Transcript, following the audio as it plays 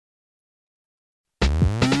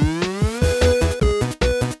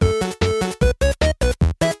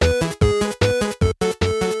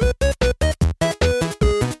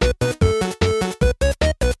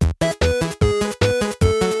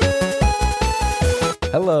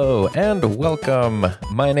Hello and welcome.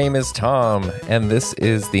 My name is Tom, and this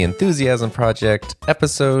is the Enthusiasm Project,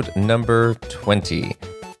 episode number 20.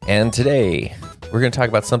 And today, we're going to talk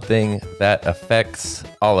about something that affects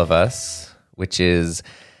all of us, which is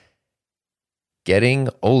getting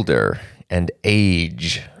older and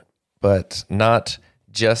age, but not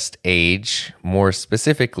just age, more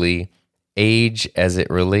specifically, age as it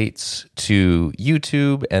relates to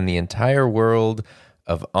YouTube and the entire world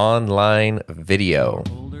of online video.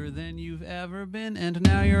 Older than you've ever been, and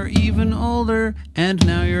now you're even older, and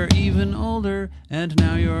now you're even older, and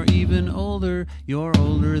now you're even older. You're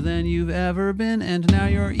older than you've ever been, and now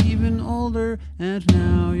you're even older, and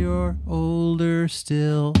now you're older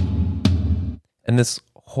still. And this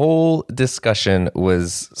whole discussion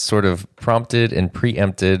was sort of prompted and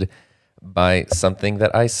preempted by something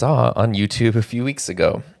that I saw on YouTube a few weeks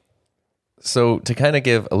ago. So to kind of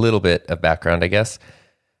give a little bit of background, I guess,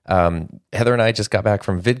 Heather and I just got back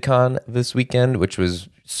from VidCon this weekend, which was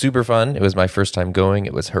super fun. It was my first time going.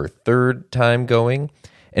 It was her third time going.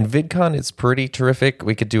 And VidCon is pretty terrific.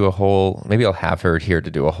 We could do a whole, maybe I'll have her here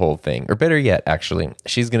to do a whole thing. Or better yet, actually,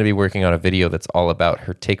 she's going to be working on a video that's all about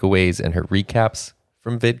her takeaways and her recaps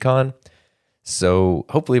from VidCon. So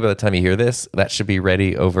hopefully by the time you hear this, that should be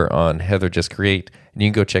ready over on Heather Just Create, and you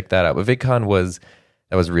can go check that out. But VidCon was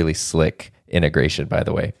really slick integration, by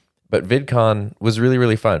the way. But VidCon was really,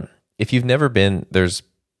 really fun. If you've never been, there's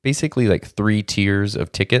basically like 3 tiers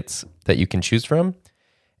of tickets that you can choose from.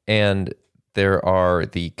 And there are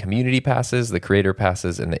the community passes, the creator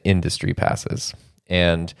passes, and the industry passes.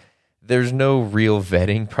 And there's no real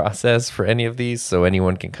vetting process for any of these, so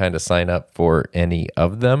anyone can kind of sign up for any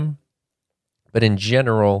of them. But in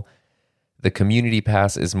general, the community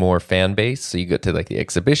pass is more fan-based, so you get to like the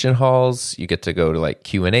exhibition halls, you get to go to like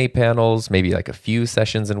Q&A panels, maybe like a few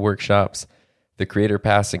sessions and workshops. The creator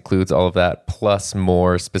pass includes all of that, plus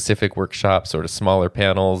more specific workshops, sort of smaller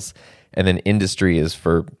panels. And then industry is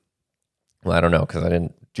for, well, I don't know, because I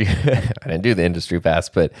didn't do the industry pass,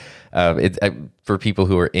 but it's for people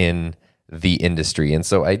who are in the industry. And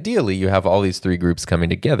so ideally, you have all these 3 groups coming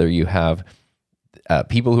together. You have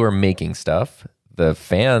people who are making stuff, the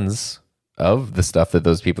fans of the stuff that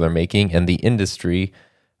those people are making, and the industry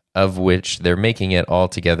of which they're making it all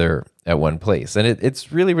together at one place. And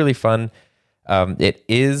it's really, really fun. It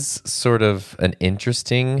is sort of an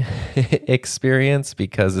interesting experience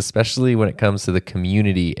because especially when it comes to the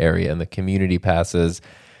community area and the community passes,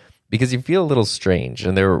 because you feel a little strange.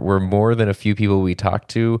 And there were more than a few people we talked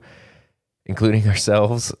to, including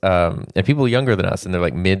ourselves, and people younger than us, and they're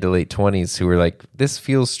like mid to late 20s, who were like, this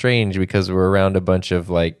feels strange because we're around a bunch of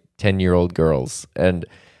like 10-year-old girls. And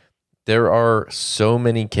there are so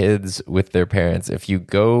many kids with their parents. If you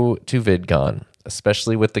go to VidCon,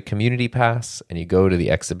 especially with the community pass, and you go to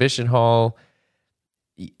the exhibition hall,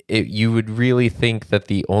 you would really think that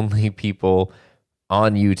the only people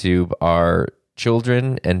on YouTube are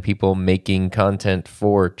children and people making content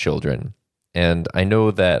for children. And I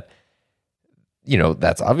know that, you know,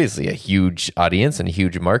 that's obviously a huge audience and a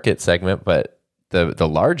huge market segment, but the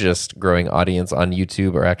largest growing audience on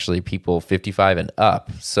YouTube are actually people 55 and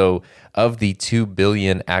up. So of the 2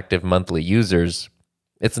 billion active monthly users,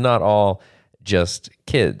 it's not all just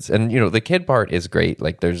kids. And, you know, the kid part is great.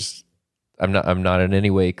 Like I'm not in any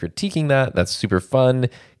way critiquing that. That's super fun.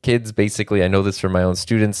 Kids, basically, I know this from my own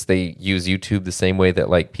students, they use YouTube the same way that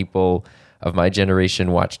like people of my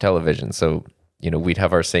generation watch television. So, you know, we'd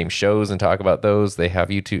have our same shows and talk about those. They have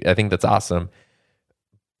YouTube. I think that's awesome.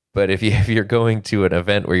 But if you're going to an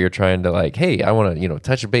event where you're trying to like, hey, I want to, you know,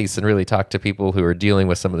 touch base and really talk to people who are dealing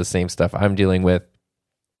with some of the same stuff I'm dealing with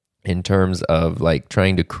in terms of like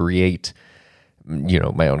trying to create, you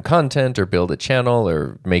know, my own content or build a channel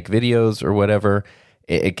or make videos or whatever,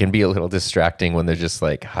 it can be a little distracting when there's just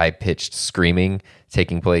like high-pitched screaming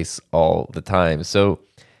taking place all the time. So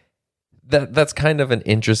that's kind of an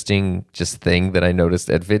interesting just thing that I noticed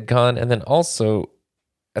at VidCon. And then also,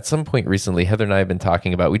 at some point recently, Heather and I have been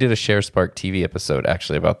talking about, we did a ShareSpark TV episode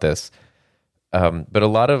actually about this, but a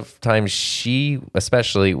lot of times she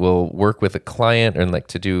especially will work with a client and like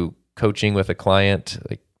to do coaching with a client,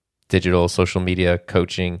 like digital social media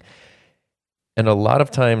coaching. And a lot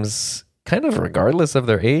of times, kind of regardless of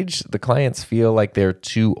their age, the clients feel like they're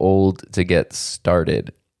too old to get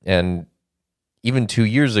started. And even 2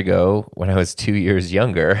 years ago, when I was 2 years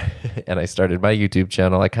younger and I started my YouTube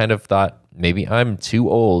channel, I kind of thought maybe I'm too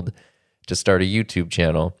old to start a YouTube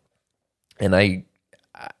channel. And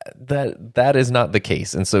that is not the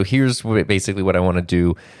case. And so here's basically what I want to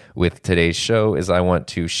do with today's show is I want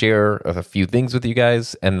to share a few things with you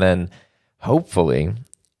guys. And then hopefully,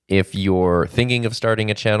 if you're thinking of starting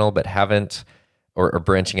a channel but haven't or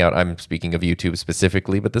branching out. I'm speaking of YouTube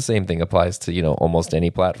specifically, but the same thing applies to, almost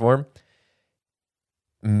any platform.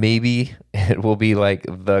 Maybe it will be like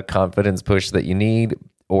the confidence push that you need,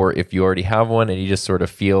 or if you already have one and you just sort of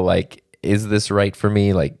feel like, is this right for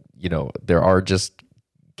me? Like, there are just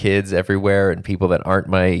kids everywhere and people that aren't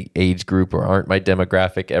my age group or aren't my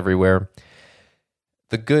demographic everywhere.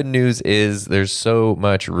 The good news is there's so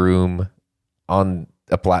much room on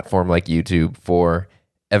a platform like YouTube for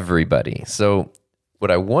everybody. So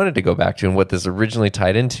what I wanted to go back to and what this originally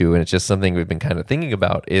tied into, and it's just something we've been kind of thinking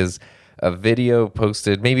about, is a video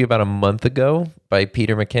posted maybe about a month ago by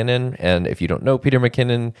Peter McKinnon. And if you don't know Peter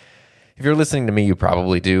McKinnon, if you're listening to me, you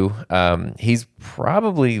probably do. He's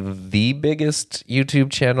probably the biggest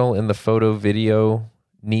YouTube channel in the photo video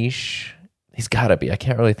niche. He's got to be. I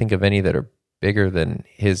can't really think of any that are bigger than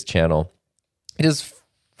his channel. It is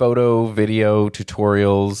photo, video,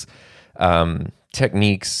 tutorials,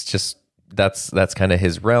 techniques. Just that's kind of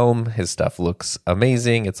his realm. His stuff looks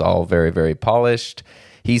amazing. It's all very, very polished.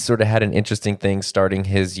 He sort of had an interesting thing starting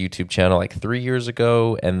his YouTube channel like 3 years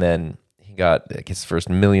ago, and then he got like his first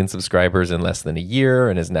 1 million subscribers in less than a year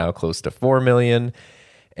and is now close to 4 million.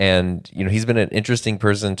 And, he's been an interesting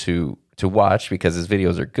person to watch because his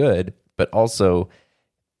videos are good, but also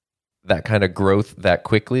that kind of growth that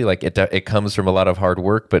quickly, like it comes from a lot of hard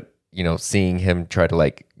work, but, seeing him try to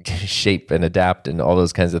like shape and adapt and all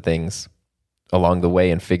those kinds of things along the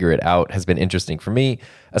way and figure it out has been interesting for me,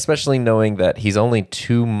 especially knowing that he's only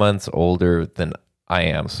 2 months older than I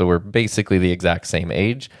am. So we're basically the exact same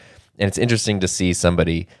age. And it's interesting to see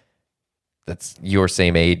somebody that's your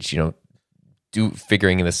same age,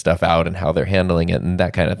 figuring this stuff out and how they're handling it and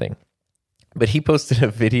that kind of thing. But he posted a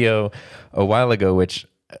video a while ago, which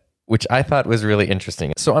I thought was really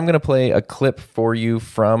interesting. So I'm going to play a clip for you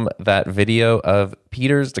from that video of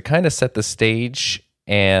Peter's to kind of set the stage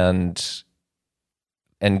and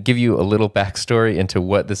give you a little backstory into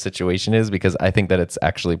what the situation is, because I think that it's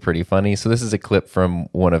actually pretty funny. So this is a clip from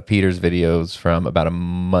one of Peter's videos from about a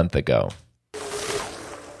month ago.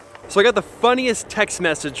 So I got the funniest text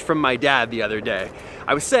message from my dad the other day.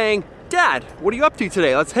 I was saying, "Dad, what are you up to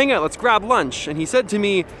today? Let's hang out, let's grab lunch." And he said to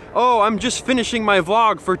me, "Oh, I'm just finishing my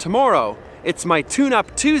vlog for tomorrow. It's my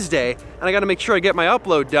tune-up Tuesday, and I gotta make sure I get my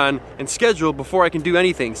upload done and scheduled before I can do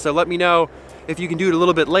anything. So let me know if you can do it a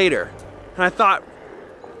little bit later." And I thought,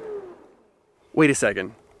 wait a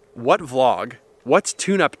second, what vlog? What's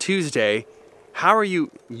Tune-Up Tuesday? How are you,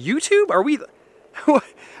 YouTube? Are we,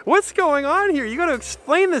 what's going on here? You gotta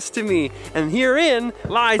explain this to me. And herein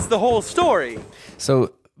lies the whole story.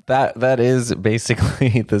 So that is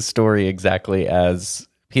basically the story exactly as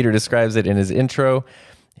Peter describes it in his intro.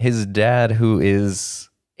 His dad, who is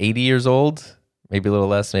 80 years old, maybe a little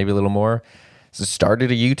less, maybe a little more,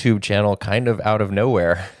 started a YouTube channel kind of out of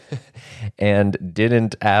nowhere and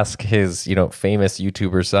didn't ask his, famous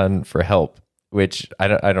YouTuber son for help, which I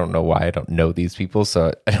don't know why. I don't know these people,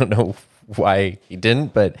 so I don't know why he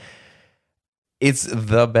didn't, but it's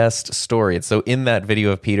the best story. And so in that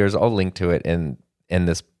video of Peter's, I'll link to it in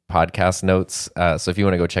this podcast notes. So if you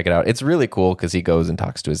want to go check it out, it's really cool because he goes and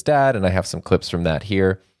talks to his dad, and I have some clips from that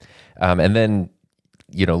here. And then,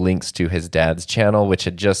 links to his dad's channel, which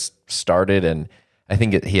had just started, and I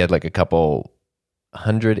think he had like a couple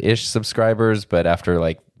 100-ish subscribers, but after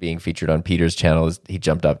like being featured on Peter's channel, he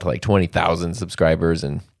jumped up to like 20,000 subscribers,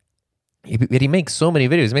 and he makes so many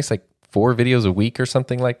videos. He makes like 4 videos a week or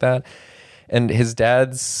something like that. And his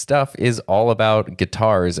dad's stuff is all about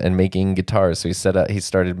guitars and making guitars. So he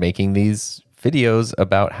started making these videos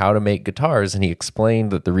about how to make guitars, and he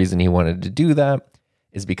explained that the reason he wanted to do that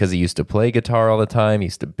is because he used to play guitar all the time. He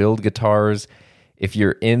used to build guitars. If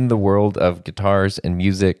you're in the world of guitars and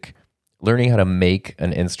music, learning how to make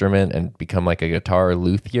an instrument and become like a guitar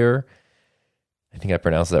luthier, I think I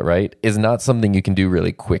pronounced that right, is not something you can do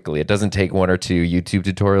really quickly. It doesn't take 1 or 2 YouTube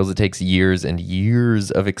tutorials. It takes years and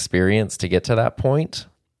years of experience to get to that point.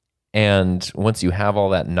 And once you have all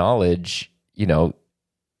that knowledge, you don't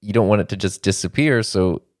want it to just disappear.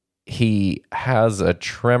 So he has a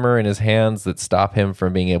tremor in his hands that stop him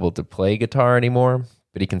from being able to play guitar anymore,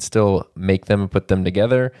 but he can still make them and put them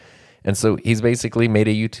together. And so he's basically made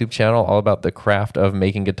a YouTube channel all about the craft of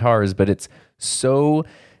making guitars, but it's so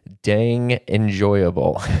dang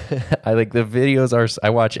enjoyable. I like the videos. I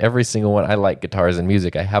watch every single one. I like guitars and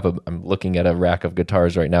music. I'm looking at a rack of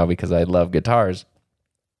guitars right now because I love guitars,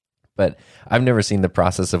 but I've never seen the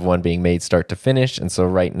process of one being made start to finish. And so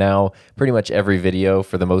right now, pretty much every video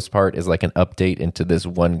for the most part is like an update into this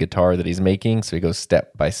one guitar that he's making. So he goes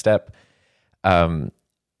step by step. And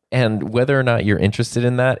whether or not you're interested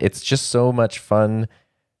in that, it's just so much fun.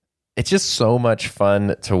 it's just so much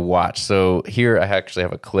fun to watch. So here I actually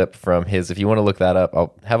have a clip from his. If you want to look that up,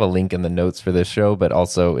 I'll have a link in the notes for this show, but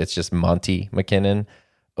also it's just Monty McKinnon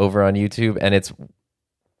over on YouTube. And it's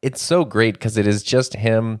so great because it is just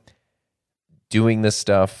him doing this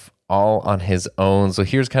stuff all on his own. So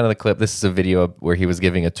here's kind of the clip. This is a video where he was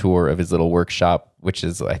giving a tour of his little workshop, which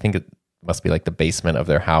is, I think it must be like the basement of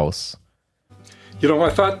their house. You know,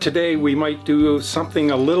 I thought today we might do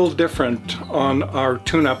something a little different on our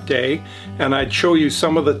tune-up day, and I'd show you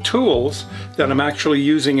some of the tools that I'm actually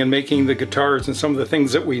using in making the guitars and some of the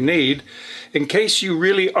things that we need in case you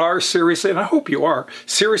really are seriously, and I hope you are,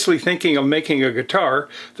 seriously thinking of making a guitar.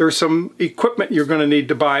 There's some equipment you're going to need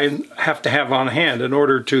to buy and have to have on hand in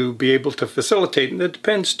order to be able to facilitate. And it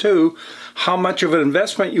depends, too, how much of an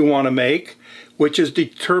investment you want to make, which is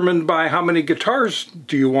determined by how many guitars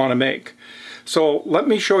do you want to make. So let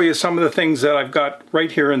me show you some of the things that I've got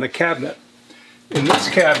right here in the cabinet. In this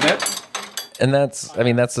cabinet. And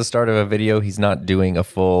that's the start of a video. He's not doing a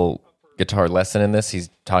full guitar lesson in this.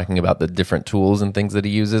 He's talking about the different tools and things that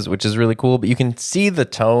he uses, which is really cool. But you can see the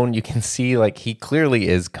tone. You can see like he clearly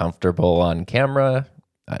is comfortable on camera.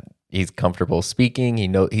 He's comfortable speaking.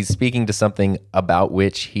 He's speaking to something about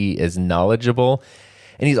which he is knowledgeable.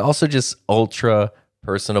 And he's also just ultra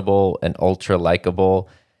personable and ultra likable.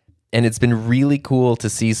 And it's been really cool to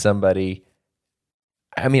see somebody.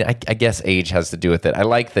 I mean, I guess age has to do with it. I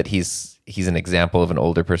like that he's an example of an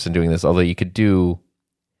older person doing this, although you could do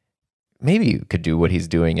what he's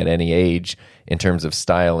doing at any age in terms of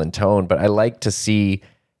style and tone. But I like to see,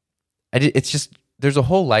 it's just, there's a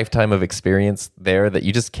whole lifetime of experience there that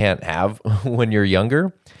you just can't have when you're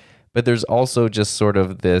younger. But there's also just sort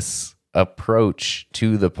of this approach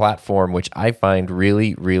to the platform, which I find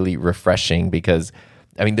really, really refreshing because,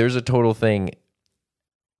 I mean, there's a total thing,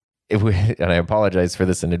 and I apologize for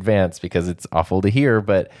this in advance because it's awful to hear,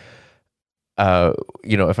 but,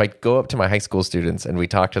 if I go up to my high school students and we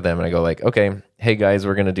talk to them and I go like, okay, hey guys,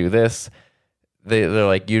 we're going to do this. They're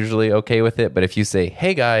like usually okay with it. But if you say,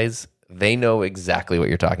 hey guys, they know exactly what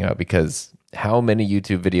you're talking about because how many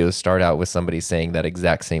YouTube videos start out with somebody saying that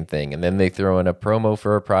exact same thing? And then they throw in a promo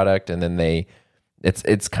for a product and then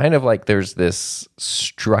it's kind of like there's this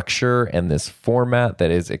structure and this format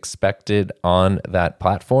that is expected on that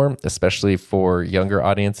platform, especially for younger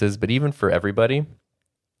audiences, but even for everybody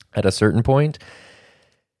at a certain point.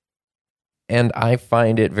 And I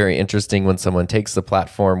find it very interesting when someone takes the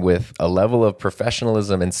platform with a level of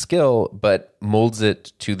professionalism and skill, but molds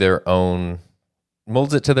it to their own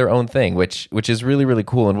thing, which is really, really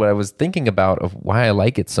cool. And what I was thinking about of why I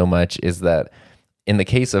like it so much is that in the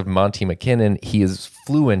case of Monty McKinnon, he is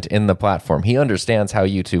fluent in the platform. He understands how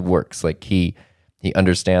YouTube works. Like he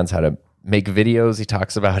understands how to make videos. He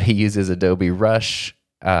talks about he uses Adobe Rush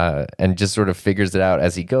and just sort of figures it out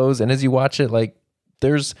as he goes. And as you watch it, like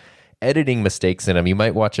there's editing mistakes in them. You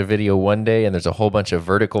might watch a video one day and there's a whole bunch of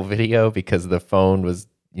vertical video because the phone was,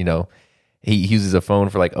 he uses a phone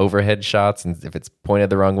for like overhead shots, and if it's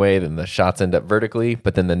pointed the wrong way, then the shots end up vertically.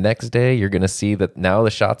 But then the next day, you're going to see that now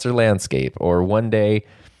the shots are landscape. Or one day,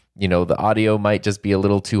 the audio might just be a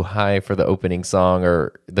little too high for the opening song,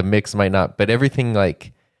 or the mix might not. But everything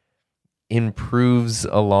like improves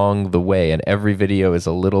along the way, and every video is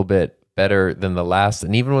a little bit better than the last.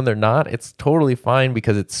 And even when they're not, it's totally fine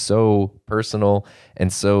because it's so personal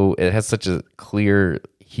and so it has such a clear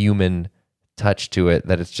human touch to it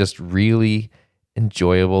that it's just really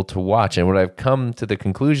enjoyable to watch. And what I've come to the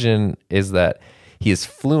conclusion is that he is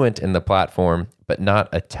fluent in the platform, but not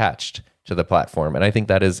attached to the platform. And I think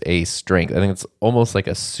that is a strength. I think it's almost like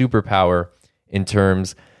a superpower in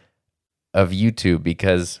terms of YouTube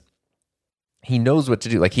because he knows what to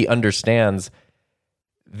do. Like he understands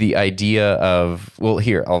the idea of,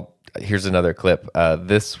 here's another clip.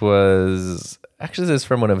 This is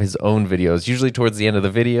from one of his own videos. Usually towards the end of the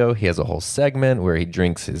video, he has a whole segment where he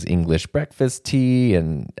drinks his English breakfast tea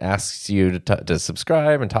and asks you to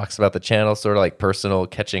subscribe and talks about the channel, sort of like personal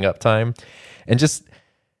catching up time. And just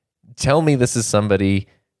tell me this isn't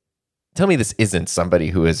somebody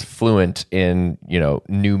who is fluent in,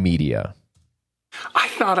 new media. I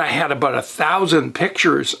thought I had about 1,000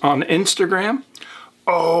 pictures on Instagram.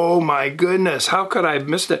 Oh my goodness, how could I have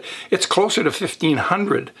missed it? It's closer to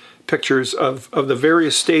 1,500 pictures of the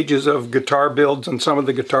various stages of guitar builds and some of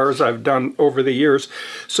the guitars I've done over the years.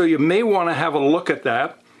 So you may want to have a look at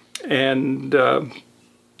that. And I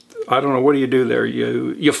don't know, what do you do there?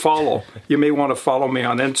 You follow. You may want to follow me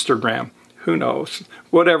on Instagram. Who knows?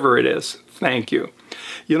 Whatever it is. Thank you.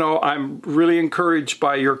 I'm really encouraged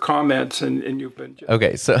by your comments and you've been...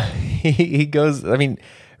 Okay, so he goes,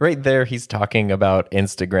 right there, he's talking about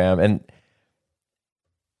Instagram. And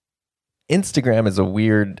Instagram is a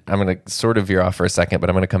weird, I'm going to sort of veer off for a second, but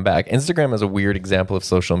I'm going to come back. Instagram is a weird example of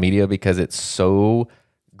social media because it's so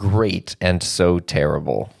great and so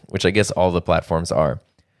terrible, which I guess all the platforms are.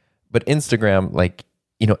 But Instagram, like,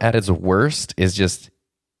 you know, at its worst is just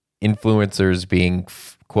influencers being,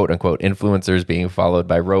 quote unquote, influencers being followed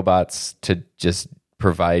by robots to just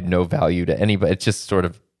provide no value to anybody. It's just sort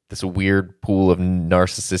of this weird pool of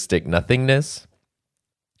narcissistic nothingness.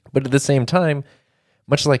 But at the same time,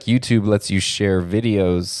 much like YouTube lets you share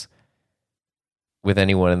videos with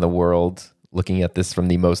anyone in the world, looking at this from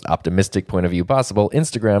the most optimistic point of view possible,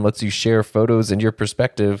 Instagram lets you share photos and your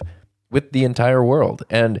perspective with the entire world.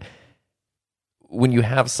 And when you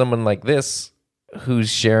have someone like this who's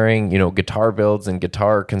sharing, you know, guitar builds and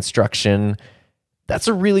guitar construction, that's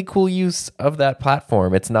a really cool use of that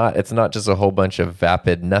platform. It's not just a whole bunch of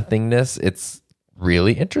vapid nothingness. It's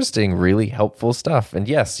really interesting, really helpful stuff. And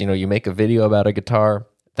yes, you know, you make a video about a guitar,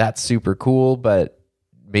 that's super cool, but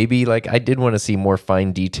maybe like I did want to see more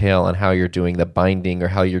fine detail on how you're doing the binding or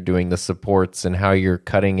how you're doing the supports and how you're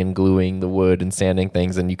cutting and gluing the wood and sanding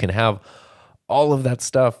things. And you can have all of that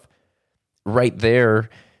stuff right there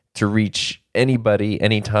to reach anybody,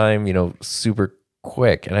 anytime, you know, super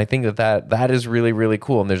quick. And I think that is really, really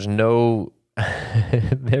cool. And there's no,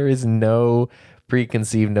 there is no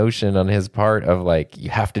preconceived notion on his part of like, you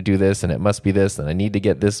have to do this and it must be this and I need to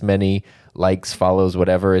get this many likes, follows,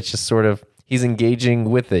 whatever. It's just sort of, he's engaging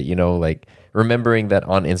with it, you know, like remembering that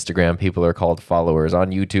on Instagram, people are called followers.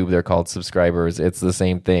 On YouTube, they're called subscribers. It's the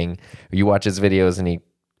same thing. You watch his videos and he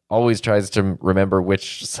always tries to remember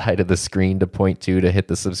which side of the screen to point to hit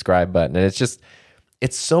the subscribe button. And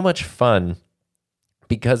it's so much fun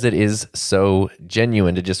because it is so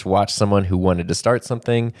genuine to just watch someone who wanted to start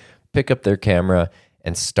something, pick up their camera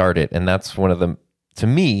and start it. And that's to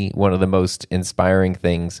me, one of the most inspiring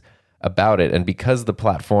things about it. And because the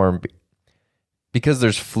platform, because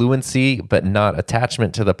there's fluency, but not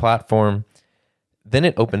attachment to the platform, then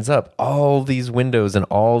it opens up all these windows and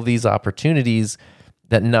all these opportunities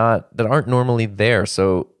that aren't normally there.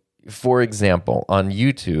 So for example, on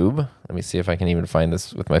YouTube, let me see if I can even find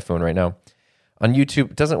this with my phone right now. On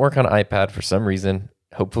YouTube, it doesn't work on iPad for some reason,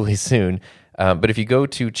 hopefully soon. But if you go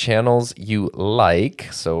to channels you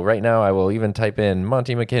like, so right now I will even type in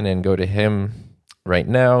Monty McKinnon, go to him right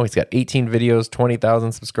now. He's got 18 videos,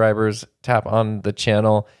 20,000 subscribers. Tap on the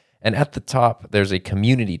channel. And at the top, there's a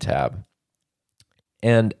community tab.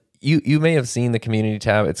 And you may have seen the community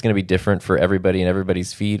tab. It's going to be different for everybody and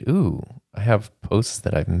everybody's feed. Ooh, I have posts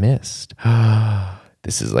that I've missed.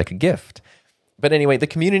 This is like a gift. But anyway, the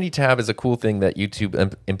community tab is a cool thing that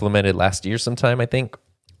YouTube implemented last year sometime, I think,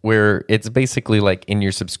 where it's basically like in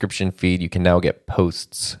your subscription feed, you can now get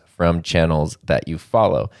posts from channels that you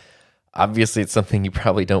follow. Obviously, it's something you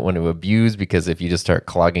probably don't want to abuse because if you just start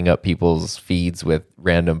clogging up people's feeds with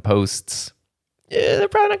random posts, they're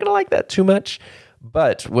probably not going to like that too much.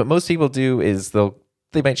 But what most people do is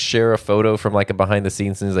they might share a photo from like a behind the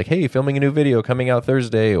scenes and it's like, hey, filming a new video coming out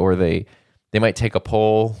Thursday, or they might take a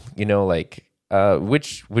poll, you know, like,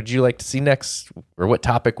 which would you like to see next, or what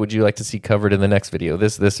topic would you like to see covered in the next video?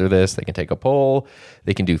 This, or this. They can take a poll.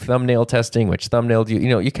 They can do thumbnail testing. Which thumbnail do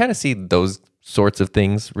you you kind of see those sorts of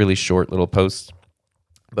things, really short little posts.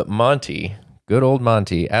 But Monty, good old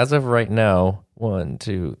Monty, as of right now, 1,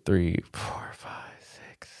 2, 3, 4, 5,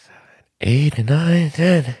 6, 7, 8, 9,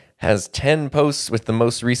 10, has 10 posts, with the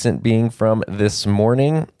most recent being from this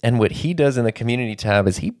morning. And what he does in the community tab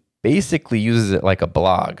is he basically uses it like a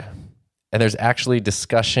blog. And there's actually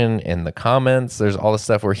discussion in the comments. There's all this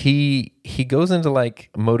stuff where he goes into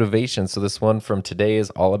like motivation. So this one from today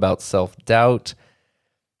is all about self-doubt.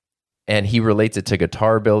 And he relates it to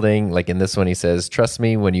guitar building. Like in this one, he says, trust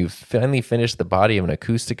me, when you finally finish the body of an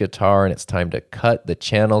acoustic guitar and it's time to cut the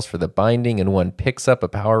channels for the binding and one picks up a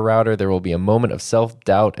power router, there will be a moment of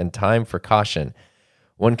self-doubt and time for caution.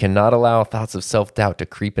 One cannot allow thoughts of self-doubt to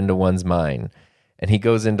creep into one's mind. And he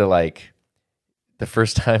goes into like the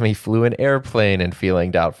first time he flew an airplane and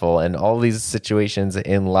feeling doubtful, and all these situations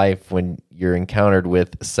in life when you're encountered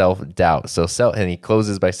with self-doubt. And he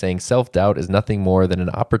closes by saying, self-doubt is nothing more than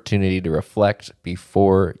an opportunity to reflect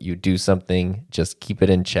before you do something. Just keep it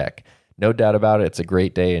in check. No doubt about it. It's a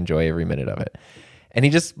great day. Enjoy every minute of it. And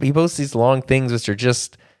he posts these long things, which are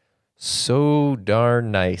just so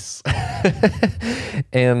darn nice.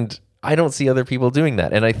 And I don't see other people doing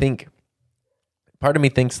that. And I think part of me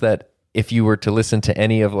thinks that if you were to listen to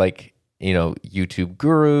any of like, YouTube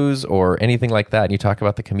gurus or anything like that, and you talk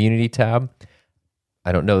about the community tab,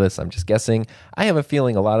 I don't know this, I'm just guessing. I have a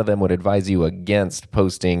feeling a lot of them would advise you against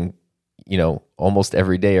posting, almost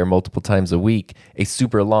every day or multiple times a week, a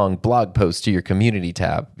super long blog post to your community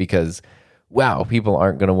tab, because wow, people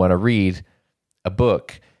aren't going to want to read a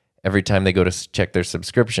book every time they go to check their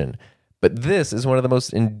subscription. But this is one of the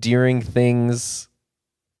most endearing things.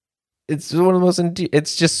 It's one of the most,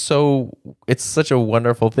 it's just so, it's such a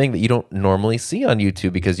wonderful thing that you don't normally see on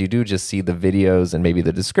YouTube, because you do just see the videos and maybe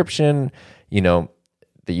the description. You know,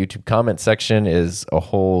 the YouTube comment section is a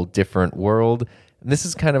whole different world. And this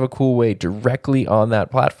is kind of a cool way directly on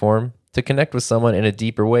that platform to connect with someone in a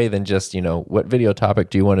deeper way than just, you know, what video topic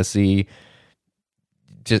do you want to see?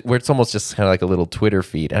 Just, where it's almost just kind of like a little Twitter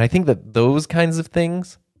feed. And I think that those kinds of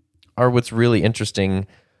things are what's really interesting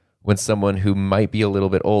when someone who might be a little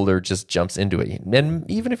bit older just jumps into it. And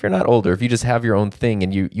even if you're not older, if you just have your own thing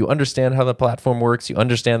and you understand how the platform works, you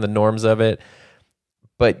understand the norms of it,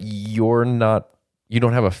 but you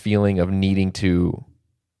don't have a feeling of needing to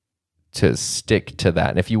stick to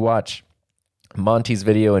that. And if you watch Monty's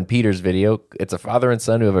video and Peter's video, it's a father and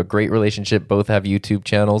son who have a great relationship, both have YouTube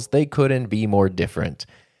channels. They couldn't be more different.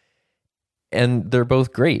 And they're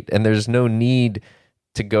both great. And there's no need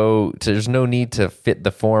to fit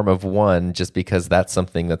the form of one just because that's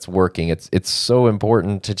something that's working. It's so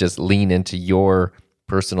important to just lean into your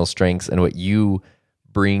personal strengths and what you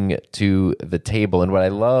bring to the table. And what I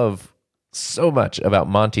love so much about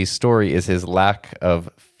Monty's story is his lack of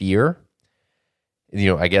fear. You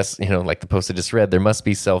know, I guess, you know, like the post I just read, there must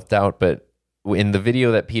be self-doubt, but in the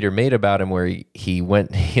video that Peter made about him where he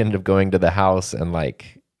ended up going to the house and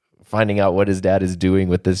like finding out what his dad is doing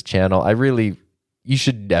with this channel, you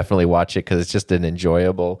should definitely watch it because it's just an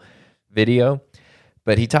enjoyable video.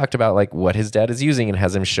 But he talked about like what his dad is using and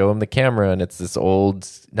has him show him the camera, and it's this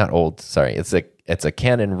it's a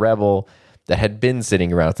Canon Rebel that had been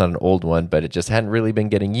sitting around. It's not an old one, but it just hadn't really been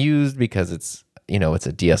getting used because it's a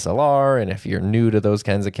DSLR, and if you're new to those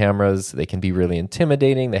kinds of cameras, they can be really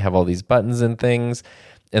intimidating. They have all these buttons and things.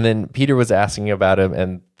 And then Peter was asking about him,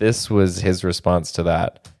 and this was his response to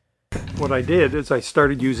that. What I did is I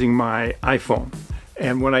started using my iPhone.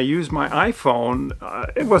 And when I used my iPhone,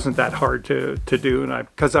 it wasn't that hard to do, and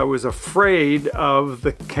because I was afraid of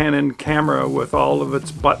the Canon camera with all of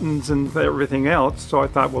its buttons and everything else. So I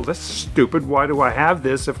thought, well, this is stupid. Why do I have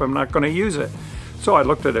this if I'm not going to use it? So I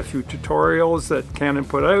looked at a few tutorials that Canon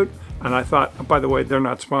put out, and I thought, oh, by the way, they're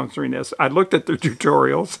not sponsoring this. I looked at their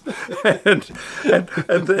tutorials,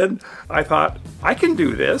 and then I thought, I can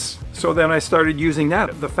do this. So then I started using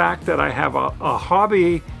that. The fact that I have a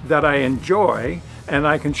hobby that I enjoy, and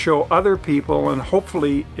I can show other people and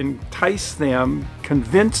hopefully entice them,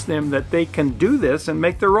 convince them that they can do this and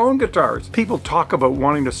make their own guitars. People talk about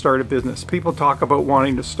wanting to start a business. People talk about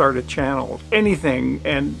wanting to start a channel, anything,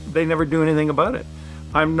 and they never do anything about it.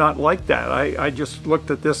 I'm not like that. I just looked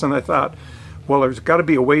at this and I thought, well, there's got to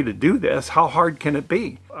be a way to do this. How hard can it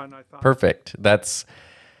be? And I thought, perfect.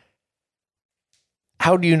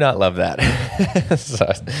 How do you not love that?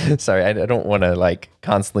 Sorry, I don't want to like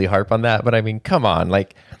constantly harp on that, but I mean, come on,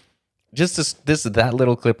 like just that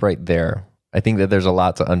little clip right there. I think that there's a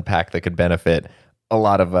lot to unpack that could benefit a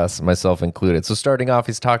lot of us, myself included. So starting off,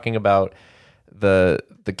 he's talking about the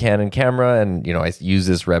Canon camera, and you know, I use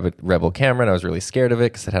this Rebel camera, and I was really scared of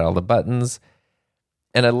it because it had all the buttons.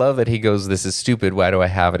 And I love that he goes, this is stupid. Why do I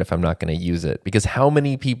have it if I'm not going to use it? Because how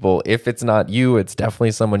many people, if it's not you, it's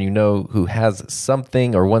definitely someone you know who has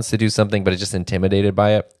something or wants to do something, but is just intimidated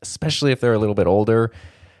by it, especially if they're a little bit older.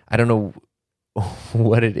 I don't know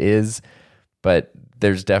what it is, but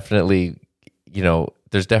there's definitely a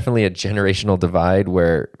generational divide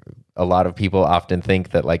where a lot of people often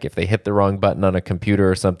think that like if they hit the wrong button on a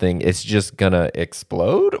computer or something, it's just going to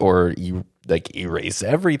explode or erase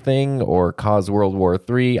everything or cause World War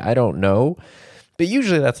III. I don't know. But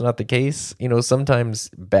usually that's not the case. You know, sometimes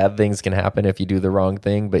bad things can happen if you do the wrong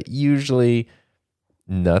thing, but usually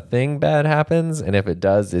nothing bad happens. And if it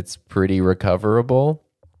does, it's pretty recoverable.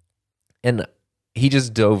 And he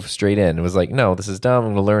just dove straight in. It was like, no, this is dumb.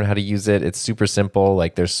 I'm going to learn how to use it. It's super simple.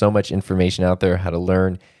 Like there's so much information out there, how to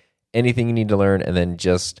learn anything you need to learn, and then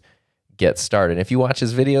just get started. If you watch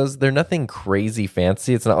his videos, they're nothing crazy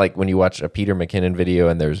fancy. It's not like when you watch a Peter McKinnon video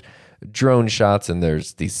and there's drone shots and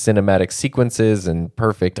there's these cinematic sequences and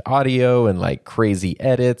perfect audio and like crazy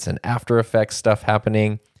edits and After Effects stuff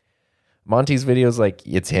happening. Monty's videos, like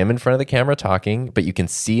it's him in front of the camera talking, but you can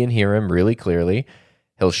see and hear him really clearly.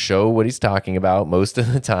 He'll show what he's talking about most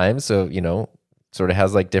of the time. So, you know, sort of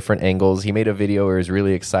has like different angles. He made a video where he was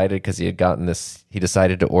really excited because he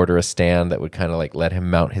decided to order a stand that would kind of like let him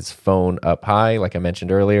mount his phone up high, like I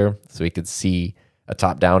mentioned earlier, so he could see a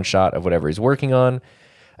top-down shot of whatever he's working on.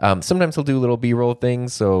 Sometimes he'll do little B-roll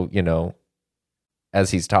things. So, you know,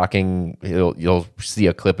 as he's talking, you'll see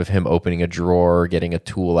a clip of him opening a drawer, getting a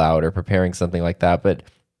tool out, or preparing something like that. But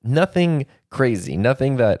nothing crazy.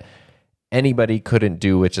 Nothing that anybody couldn't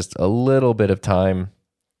do with just a little bit of time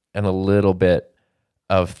and a little bit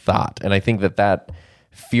of thought. And I think that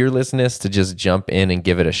fearlessness to just jump in and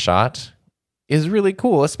give it a shot is really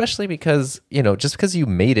cool, especially because, just because you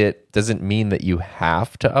made it doesn't mean that you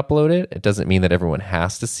have to upload it. It doesn't mean that everyone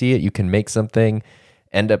has to see it. You can make something,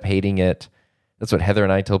 end up hating it. That's what Heather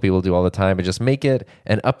and I tell people to do all the time, but just make it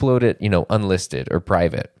and upload it, unlisted or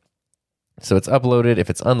private. So it's uploaded. If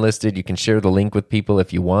it's unlisted, you can share the link with people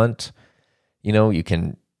if you want. You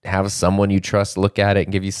can have someone you trust look at it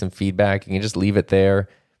and give you some feedback. You can just leave it there.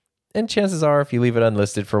 And chances are, if you leave it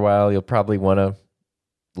unlisted for a while, you'll probably want to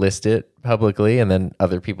list it publicly, and then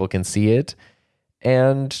other people can see it.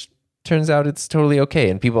 And turns out it's totally okay.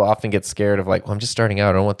 And people often get scared of like, well, I'm just starting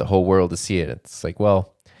out. I don't want the whole world to see it. It's like,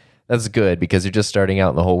 well, that's good because you're just starting out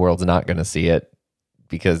and the whole world's not going to see it,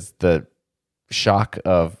 because the shock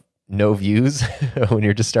of no views when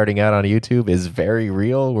you're just starting out on YouTube is very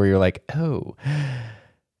real, where you're like, oh,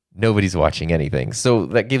 nobody's watching anything. So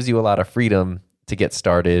that gives you a lot of freedom to get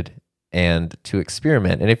started and to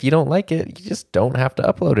experiment. And if you don't like it, you just don't have to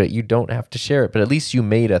upload it. You don't have to share it, but at least you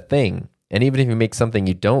made a thing. And even if you make something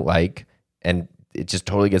you don't like and it just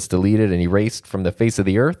totally gets deleted and erased from the face of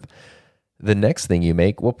the earth, the next thing you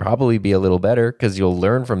make will probably be a little better because you'll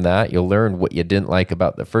learn from that. You'll learn what you didn't like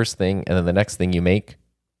about the first thing, and then the next thing you make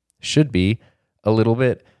should be a little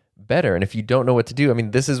bit better. And if you don't know what to do,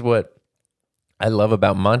 this is what I love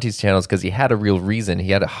about Monty's channels, because he had a real reason.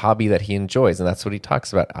 He had a hobby that he enjoys, and that's what he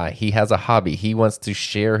talks about. He has a hobby. He wants to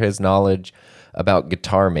share his knowledge about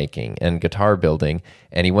guitar making and guitar building,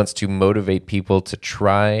 and he wants to motivate people to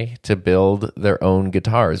try to build their own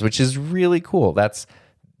guitars, which is really cool. That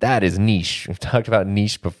is niche. We've talked about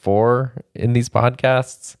niche before in these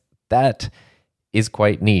podcasts. That is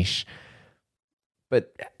quite niche.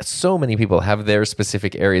 But so many people have their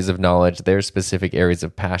specific areas of knowledge, their specific areas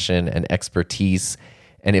of passion and expertise.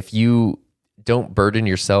 And if you don't burden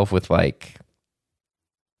yourself with like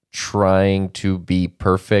trying to be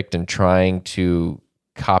perfect and trying to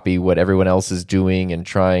copy what everyone else is doing and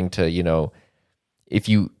trying to, if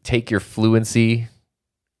you take your fluency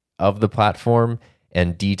of the platform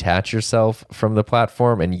and detach yourself from the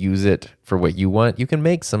platform and use it for what you want, you can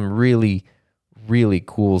make some really, really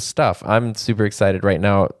cool stuff. I'm super excited right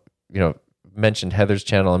now. Mentioned Heather's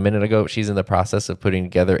channel a minute ago. She's in the process of putting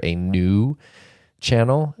together a new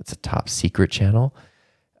channel. It's a top secret channel.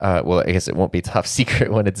 Well, I guess it won't be top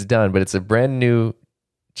secret when it's done, but it's a brand new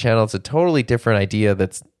channel. It's a totally different idea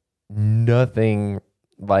that's nothing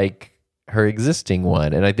like her existing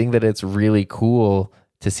one. And I think that it's really cool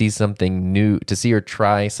to see something new, to see her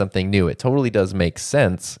try something new. It totally does make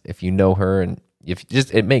sense if you know her, and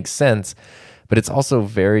it makes sense, but it's also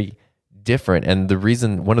very different. And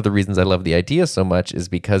one of the reasons I love the idea so much is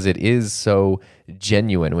because it is so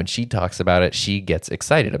genuine. When she talks about it, she gets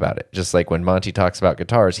excited about it. Just like when Monty talks about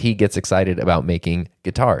guitars, he gets excited about making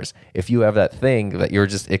guitars. If you have that thing that you're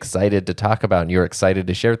just excited to talk about and you're excited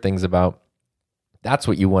to share things about, that's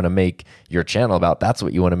what you want to make your channel about. That's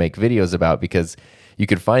what you want to make videos about, because you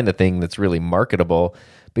could find the thing that's really marketable,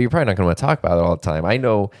 but you're probably not going to want to talk about it all the time. I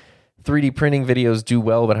know 3D printing videos do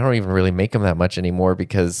well, but I don't even really make them that much anymore,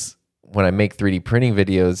 because when I make 3D printing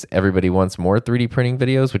videos, everybody wants more 3D printing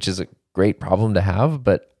videos, which is a great problem to have.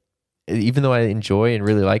 But even though I enjoy and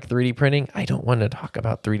really like 3D printing, I don't want to talk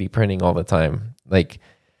about 3D printing all the time. Like,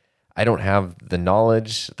 I don't have the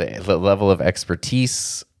knowledge, the level of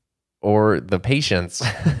expertise, or the patience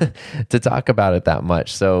to talk about it that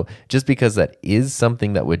much. So just because that is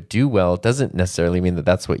something that would do well doesn't necessarily mean that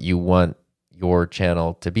that's what you want your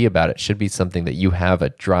channel to be about. It should be something that you have a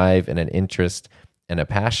drive and an interest and a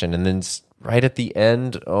passion. And then right at the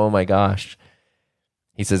end, oh my gosh,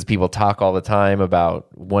 he says people talk all the time about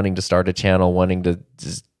wanting to start a channel, wanting to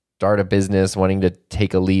just start a business, wanting to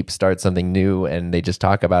take a leap, start something new, and they just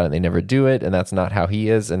talk about it and they never do it. And that's not how he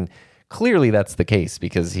is. And clearly that's the case,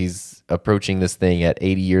 because he's approaching this thing at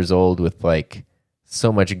 80 years old with like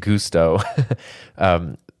so much gusto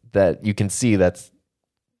that you can see that's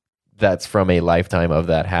from a lifetime of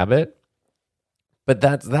that habit. But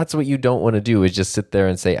that's what you don't want to do, is just sit there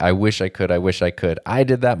and say, I wish I could, I wish I could. I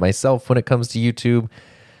did that myself when it comes to YouTube.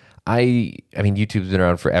 I mean, YouTube's been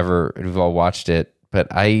around forever. We've all watched it, but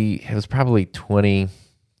it was probably 2011-ish,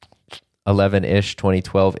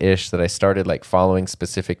 2012-ish that I started like following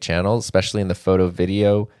specific channels, especially in the photo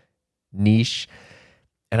video niche.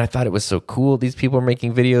 And I thought it was so cool. These people were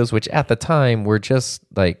making videos, which at the time were just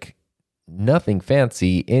like nothing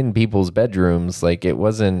fancy in people's bedrooms. Like, it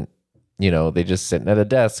wasn't, they just sitting at a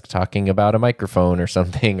desk talking about a microphone or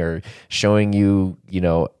something, or showing you,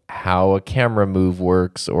 how a camera move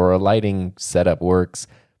works or a lighting setup works.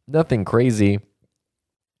 Nothing crazy.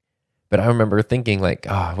 But I remember thinking like,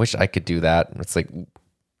 oh, I wish I could do that. And it's like,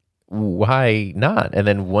 why not? And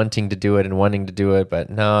then wanting to do it, but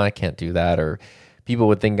no, I can't do that. Or people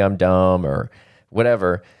would think I'm dumb or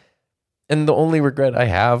whatever. And the only regret I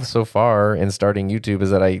have so far in starting YouTube is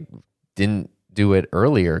that I didn't do it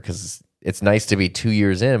earlier, because it's nice to be 2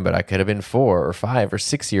 years in, but I could have been 4 or 5 or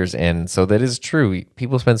 6 years in. So that is true.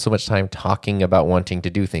 People spend so much time talking about wanting to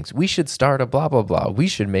do things. We should start a blah, blah, blah. We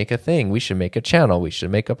should make a thing. We should make a channel. We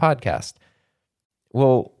should make a podcast.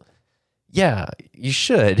 Well, yeah, you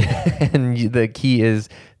should. And the key is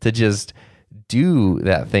to just do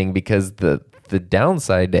that thing, because the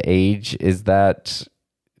downside to age is that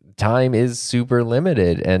time is super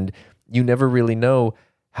limited and you never really know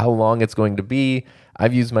how long it's going to be.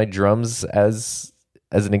 I've used my drums as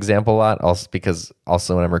an example a lot, also because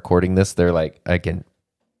also when I'm recording this, they're like, I can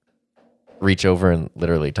reach over and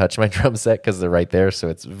literally touch my drum set because they're right there. So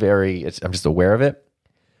I'm just aware of it.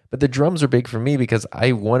 But the drums are big for me because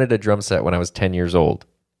I wanted a drum set when I was 10 years old.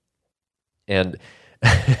 And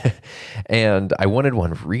and I wanted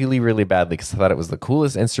one really, really badly because I thought it was the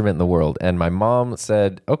coolest instrument in the world. And my mom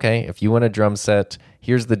said, okay, if you want a drum set,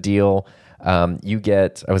 here's the deal. I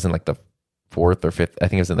was in like the 4th or 5th, I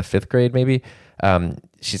think it was in the 5th grade maybe.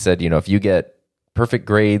 She said, if you get perfect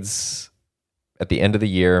grades at the end of the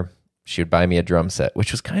year, she would buy me a drum set,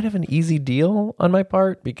 which was kind of an easy deal on my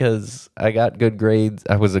part because I got good grades.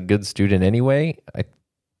 I was a good student anyway. I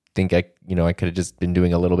think I could have just been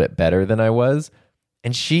doing a little bit better than I was.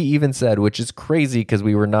 And she even said, which is crazy because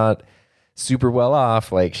we were not super well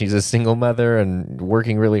off. Like, she's a single mother and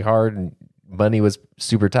working really hard and money was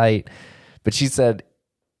super tight. But she said,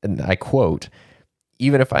 and I quote,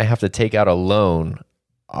 even if I have to take out a loan,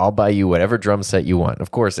 I'll buy you whatever drum set you want. Of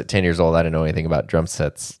course, at 10 years old, I didn't know anything about drum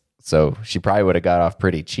sets. So she probably would have got off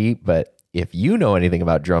pretty cheap. But if you know anything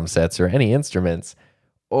about drum sets or any instruments,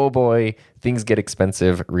 oh boy, things get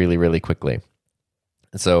expensive really, really quickly.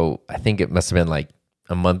 So I think it must have been like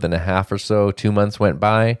a month and a half or so, 2 months went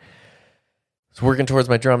by. I was working towards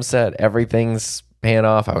my drum set. Everything's paying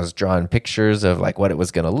off. I was drawing pictures of like what it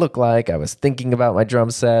was going to look like. I was thinking about my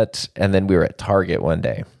drum set. And then we were at Target one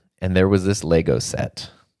day and there was this Lego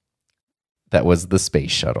set that was the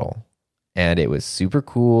space shuttle. And it was super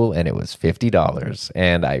cool and it was $50.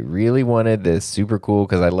 And I really wanted this super cool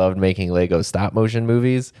because I loved making Lego stop motion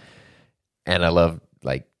movies. And I love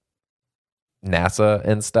like NASA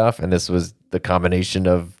and stuff. And this was the combination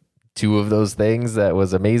of 2 of those things that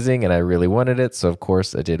was amazing. And I really wanted it. So of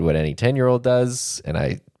course I did what any 10-year-old does. And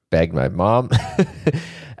I begged my mom.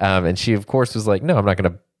 And she of course was like, no, I'm not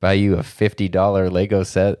going to buy you a $50 Lego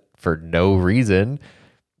set for no reason.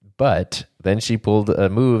 But then she pulled a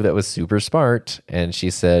move that was super smart. And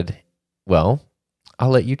she said, well, I'll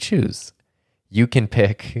let you choose. You can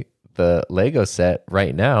pick the Lego set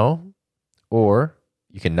right now, or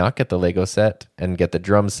you can not get the Lego set and get the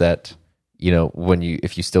drum set,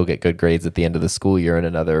 if you still get good grades at the end of the school year in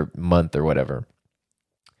another month or whatever.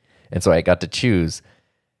 And so I got to choose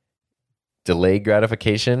delayed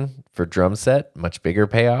gratification for drum set, much bigger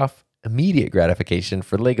payoff, immediate gratification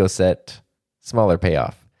for Lego set, smaller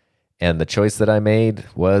payoff. And the choice that I made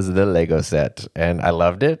was the Lego set. And I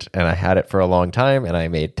loved it. And I had it for a long time. And I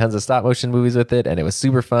made tons of stop motion movies with it. And it was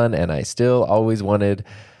super fun. And I still always wanted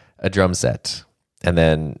a drum set. And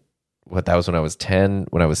then that was when I was 10.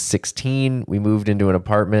 When I was 16, we moved into an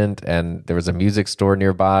apartment. And there was a music store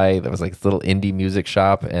nearby. There was like this little indie music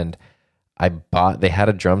shop. And they had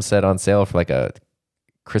a drum set on sale for like a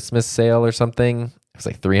Christmas sale or something. It was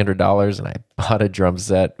like $300. And I bought a drum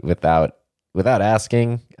set without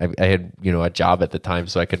asking. I had, a job at the time,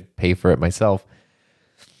 so I could pay for it myself.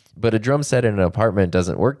 But a drum set in an apartment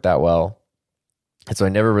doesn't work that well. And so I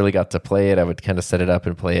never really got to play it. I would kind of set it up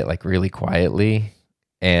and play it like really quietly.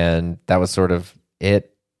 And that was sort of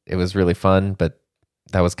it. It was really fun, but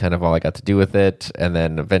that was kind of all I got to do with it. And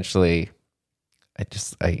then eventually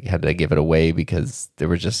I had to give it away because there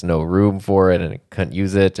was just no room for it and I couldn't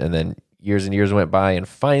use it. And then years and years went by. And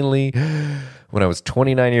finally, when I was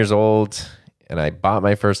 29 years old, and I bought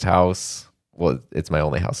my first house. Well, it's my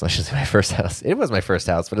only house. I shouldn't say my first house. It was my first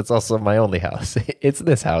house, but it's also my only house. It's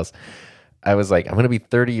this house. I was like, I'm going to be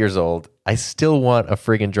 30 years old. I still want a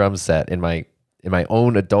friggin' drum set in my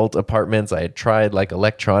own adult apartments. I had tried like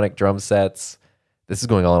electronic drum sets. This is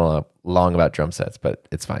going on long about drum sets, but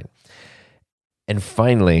it's fine. And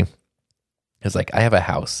finally, it's like, I have a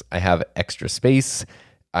house. I have extra space.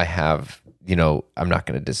 I have, I'm not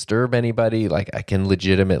going to disturb anybody. Like, I can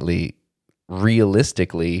legitimately,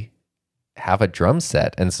 realistically have a drum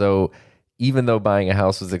set. And so even though buying a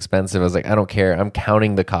house was expensive, I was like, I don't care. I'm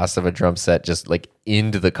counting the cost of a drum set just like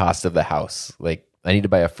into the cost of the house. Like, I need to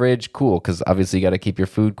buy a fridge, cool, because obviously you got to keep your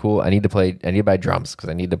food cool. I need to buy drums because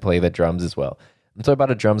I need to play the drums as well. And so I bought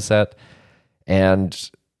a drum set, and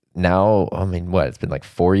now, I mean, what? It's been like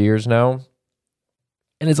 4 years now,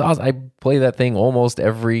 and it's awesome. I play that thing almost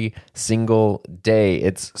every single day.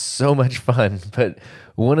 It's so much fun. But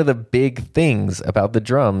one of the big things about the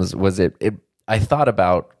drums was I thought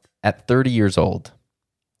about at 30 years old,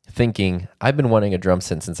 thinking I've been wanting a drum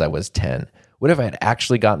set since I was 10. What if I had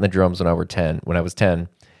actually gotten the drums when I was 10,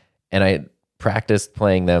 and I practiced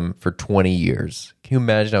playing them for 20 years? Can you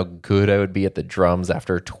imagine how good I would be at the drums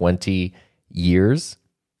after 20 years?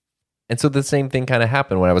 And so the same thing kind of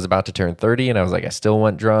happened when I was about to turn 30, and I was like, I still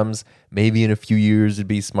want drums. Maybe in a few years it'd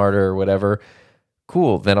be smarter or whatever.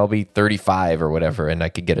 Cool, then I'll be 35 or whatever, and I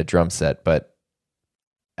could get a drum set. But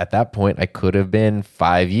at that point, I could have been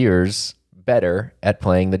 5 years better at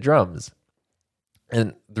playing the drums.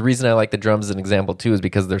 And the reason I like the drums as an example too is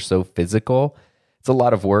because they're so physical. It's a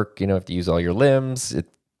lot of work. You have to use all your limbs.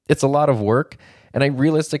 It's a lot of work. And I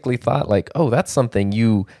realistically thought like, oh, that's something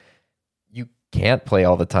you can't play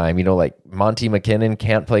all the time. Like Monty McKinnon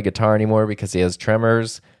can't play guitar anymore because he has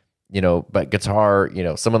tremors. But guitar,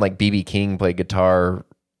 someone like B.B. King played guitar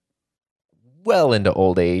well into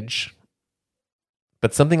old age.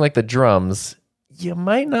 But something like the drums, you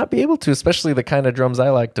might not be able to, especially the kind of drums I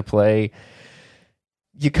like to play.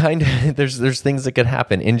 You kind of, there's things that could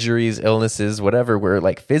happen, injuries, illnesses, whatever, where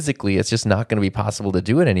like physically it's just not going to be possible to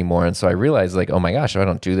do it anymore. And so I realized like, oh my gosh, if I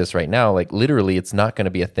don't do this right now, like literally it's not going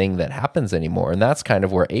to be a thing that happens anymore. And that's kind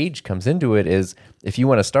of where age comes into it, is if you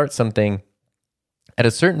want to start something at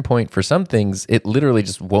a certain point, for some things, it literally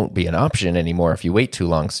just won't be an option anymore if you wait too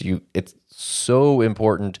long. So it's so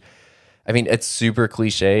important. I mean, it's super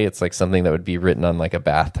cliche. It's like something that would be written on like a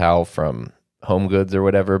bath towel from Home Goods or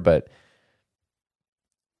whatever, but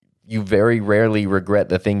you very rarely regret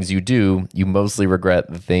the things you do. You mostly regret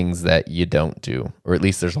the things that you don't do, or at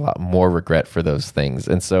least there's a lot more regret for those things.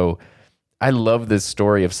 And so I love this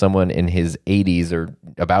story of someone in his 80s or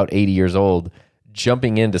about 80 years old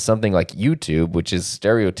jumping into something like YouTube, which is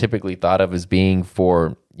stereotypically thought of as being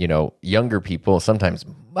for, younger people, sometimes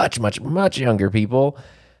much, much, much younger people,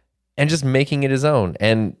 and just making it his own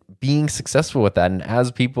and being successful with that. And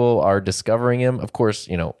as people are discovering him, of course,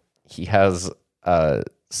 he has a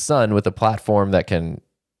son with a platform that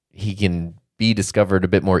he can be discovered a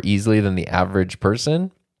bit more easily than the average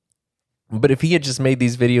person. But if he had just made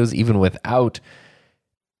these videos even without,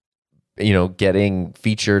 getting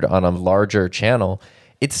featured on a larger channel,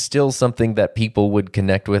 it's still something that people would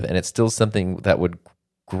connect with, and it's still something that would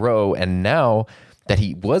grow. And now that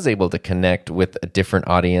he was able to connect with a different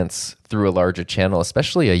audience through a larger channel,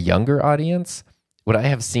 especially a younger audience, what I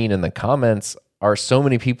have seen in the comments are so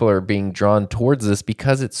many people are being drawn towards this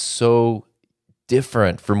because it's so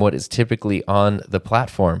different from what is typically on the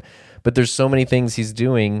platform. But there's so many things he's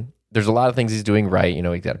doing. There's a lot of things he's doing right.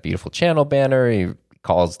 He's got a beautiful channel banner. He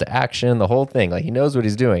calls to action, the whole thing. Like, he knows what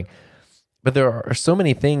he's doing. But there are so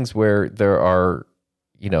many things where there are,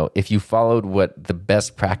 if you followed what the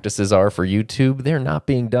best practices are for YouTube, they're not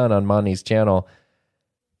being done on Monty's channel.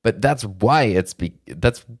 But that's why it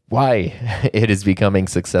is becoming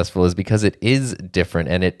successful, is because it is different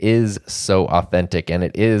and it is so authentic and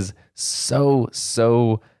it is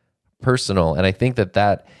so personal. And I think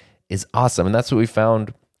that is awesome. And that's what we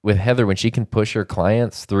found with Heather when she can push her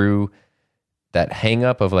clients through that hang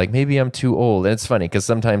up of like, maybe I'm too old. And it's funny because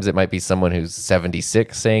sometimes it might be someone who's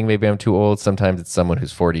 76 saying maybe I'm too old. Sometimes it's someone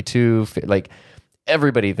who's 42. Like,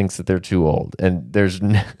 everybody thinks that they're too old, and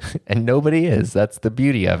and nobody is. That's the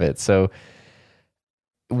beauty of it. So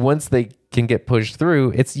once they can get pushed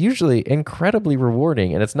through, it's usually incredibly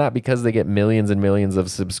rewarding. And it's not because they get millions and millions of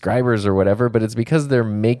subscribers or whatever, but it's because they're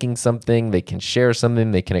making something, they can share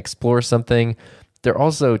something, they can explore something. They're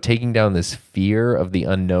also taking down this fear of the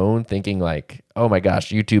unknown, thinking like, oh my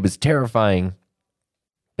gosh, YouTube is terrifying.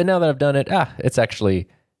 But now that I've done it,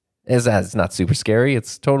 it's not super scary.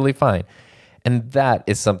 It's totally fine. And that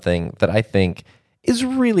is something that I think is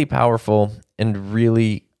really powerful and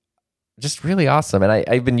really awesome. And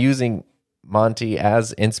I've been using Monty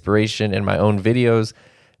as inspiration in my own videos.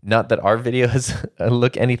 Not that our videos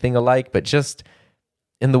look anything alike, but just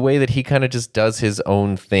in the way that he kind of just does his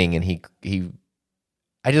own thing. And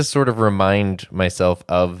I just sort of remind myself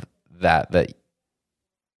of that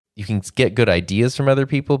you can get good ideas from other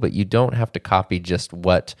people, but you don't have to copy just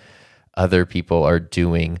what other people are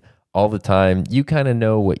doing all the time. You kind of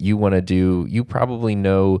know what you want to do. You probably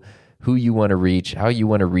know who you want to reach, how you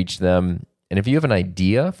want to reach them. And if you have an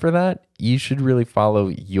idea for that, you should really follow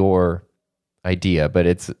your idea, but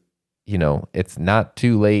it's not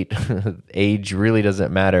too late. Age really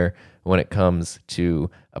doesn't matter when it comes to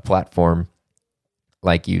a platform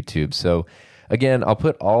like YouTube. So again, I'll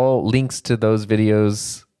put all links to those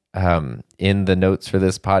videos in the notes for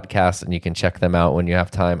this podcast, and you can check them out when you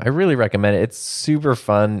have time. I really recommend it. It's super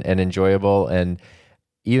fun and enjoyable. And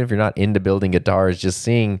even if you're not into building guitars, just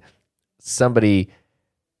seeing somebody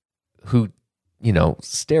who,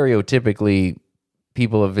 stereotypically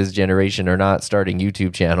people of his generation are not starting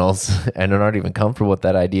YouTube channels and are not even comfortable with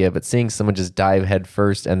that idea, but seeing someone just dive head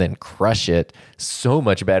first and then crush it so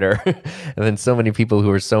much better and then so many people who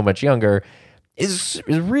are so much younger is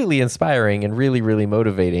really inspiring and really, really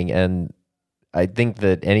motivating. And I think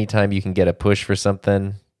that anytime you can get a push for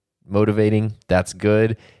something motivating, that's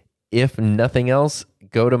good. If nothing else,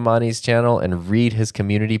 go to Monty's channel and read his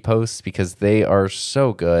community posts, because they are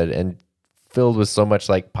so good and filled with so much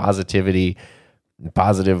like positivity,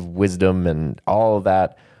 positive wisdom, and all of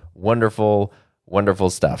that wonderful, wonderful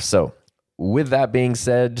stuff. So with that being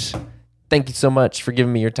said, thank you so much for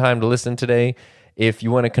giving me your time to listen today. If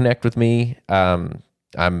you want to connect with me, I'm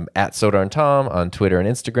at Sodar and Tom on Twitter and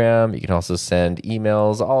Instagram. You can also send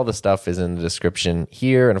emails. All the stuff is in the description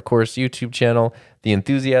here. And of course, YouTube channel, The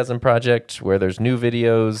Enthusiasm Project, where there's new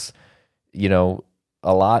videos,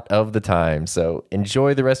 a lot of the time. So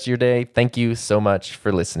enjoy the rest of your day. Thank you so much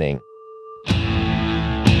for listening.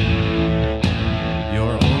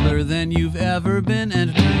 Than you've ever been,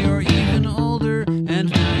 and now you're even older, and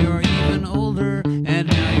now you're even older, and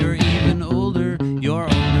now you're even older. You're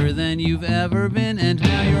older than you've ever been.